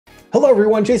Hello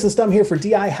everyone, Jason Stum here for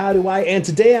DI How Do I, and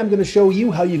today I'm going to show you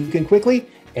how you can quickly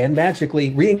and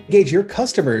magically re-engage your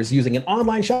customers using an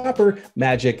online shopper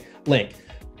magic link.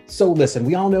 So listen,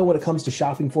 we all know when it comes to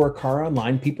shopping for a car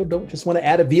online, people don't just want to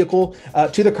add a vehicle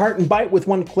to the cart and buy it with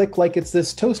one click like it's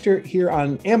this toaster here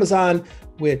on Amazon,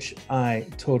 which I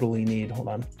totally need. Hold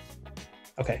on.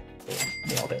 Okay,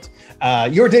 nailed it.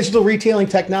 Your digital retailing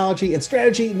technology and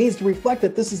strategy needs to reflect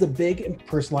that this is a big and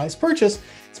personalized purchase.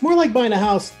 It's more like buying a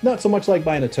house, not so much like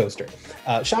buying a toaster.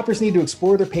 Shoppers need to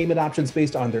explore their payment options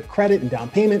based on their credit and down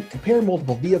payment, compare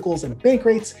multiple vehicles and bank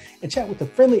rates, and chat with a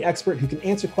friendly expert who can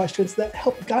answer questions that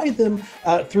help guide them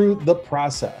through the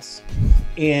process.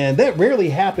 And that rarely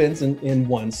happens in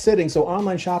one sitting. So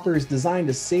Online Shopper is designed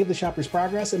to save the shopper's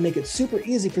progress and make it super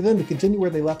easy for them to continue where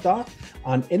they left off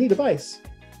on any device,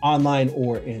 online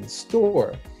or in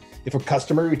store. If a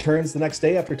customer returns the next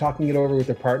day after talking it over with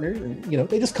their partner,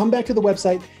 they just come back to the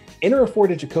website, enter a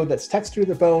 4-digit code that's texted to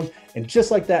their phone, and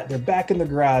just like that, they're back in the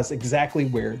garage exactly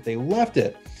where they left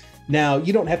it. Now,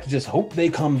 you don't have to just hope they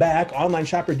come back. Online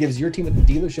Shopper gives your team at the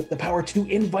dealership the power to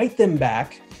invite them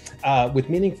back with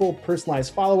meaningful,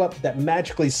 personalized follow-up that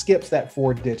magically skips that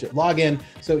 4-digit login.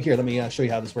 So here, let me show you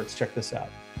how this works. Check this out.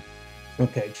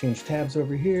 Okay, change tabs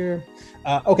over here.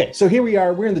 Okay, so here we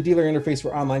are. We're in the dealer interface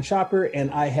for Online Shopper,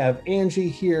 and I have Angie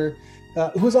here,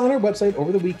 who's on our website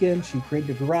over the weekend. She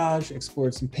created a garage,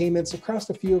 explored some payments across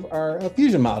a few of our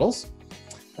Fusion models.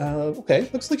 Okay,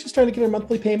 looks like she's trying to get her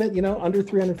monthly payment, under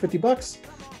 350 bucks.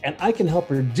 And I can help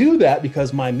her do that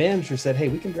because my manager said, hey,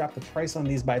 we can drop the price on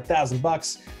these by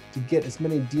 $1,000 to get as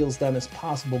many deals done as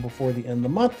possible before the end of the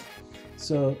month.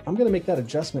 So I'm going to make that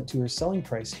adjustment to her selling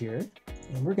price here.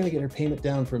 And we're going to get her payment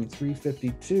down from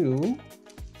 352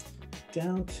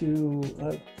 down to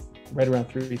right around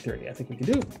 330. I think we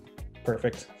can do.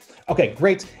 Perfect. Okay,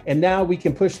 great. And now we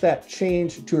can push that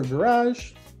change to her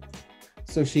garage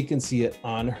so she can see it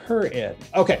on her end.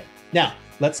 Okay, now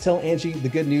let's tell Angie the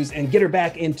good news and get her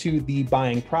back into the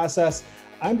buying process.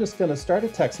 I'm just going to start a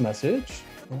text message.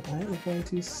 And I am going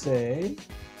to say,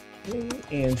 hey,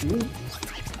 Angie,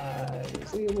 I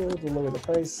was able to lower the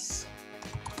price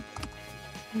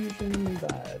Fusion by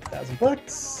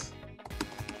 $1,000.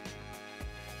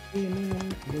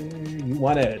 Where you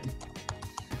want it.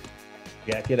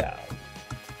 Check it out.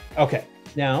 Okay,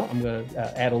 now I'm going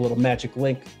to add a little magic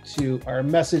link to our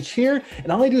message here. And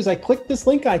all I do is I click this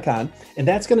link icon, and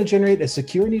that's going to generate a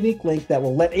secure and unique link that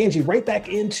will let Angie right back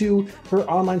into her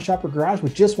Online Shopper garage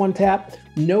with just one tap.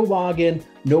 No login,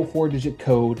 no 4-digit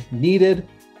code needed.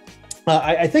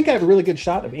 I think I have a really good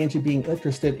shot of Angie being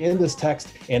interested in this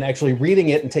text and actually reading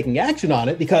it and taking action on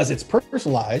it because it's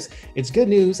personalized, it's good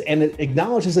news, and it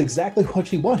acknowledges exactly what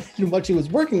she wanted and what she was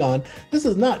working on. This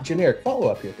is not generic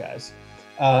follow-up here, guys.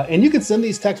 And you can send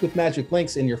these texts with magic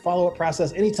links in your follow-up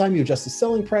process anytime you adjust the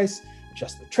selling price,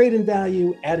 adjust the trade-in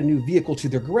value, add a new vehicle to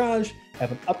their garage,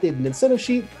 have an updated incentive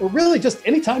sheet, or really just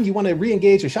anytime you want to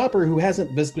re-engage a shopper who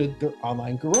hasn't visited their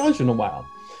online garage in a while.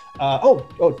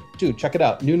 Dude, check it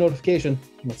out. New notification.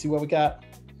 Let's see what we got.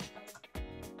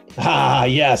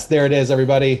 Yes, there it is,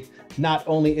 everybody. Not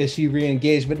only is she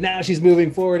re-engaged, but now she's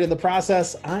moving forward in the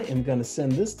process. I am going to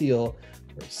send this deal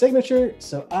for signature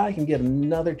so I can get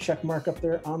another check mark up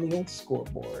there on the old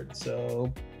scoreboard.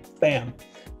 So, bam.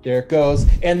 There it goes.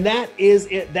 And that is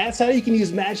it. That's how you can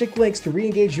use magic links to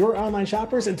re-engage your online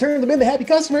shoppers and turn them into happy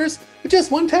customers with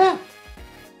just one tap.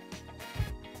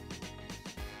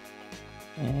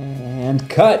 And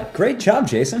cut. Great job,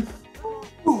 Jason.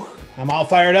 I'm all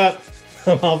fired up.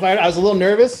 I was a little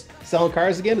nervous selling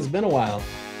cars again. It's been a while.